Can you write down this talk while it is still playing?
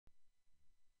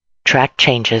track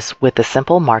changes with the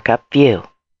simple markup view.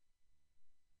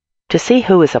 To see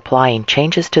who is applying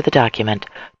changes to the document,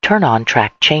 turn on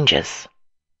Track Changes.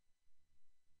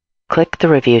 Click the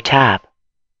Review tab.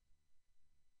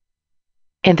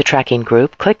 In the Tracking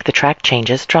group, click the Track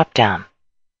Changes drop-down.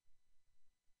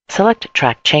 Select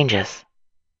Track Changes.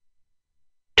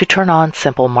 To turn on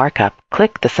Simple Markup,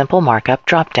 click the Simple Markup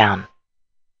drop-down.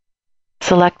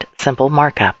 Select Simple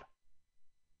Markup.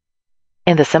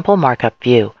 In the Simple Markup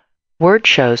view, Word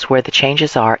shows where the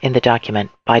changes are in the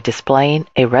document by displaying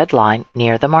a red line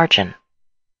near the margin.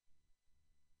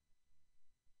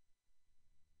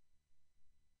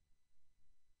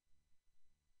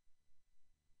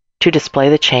 To display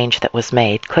the change that was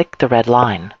made, click the red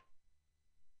line.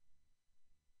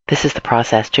 This is the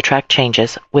process to track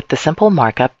changes with the Simple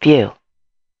Markup view.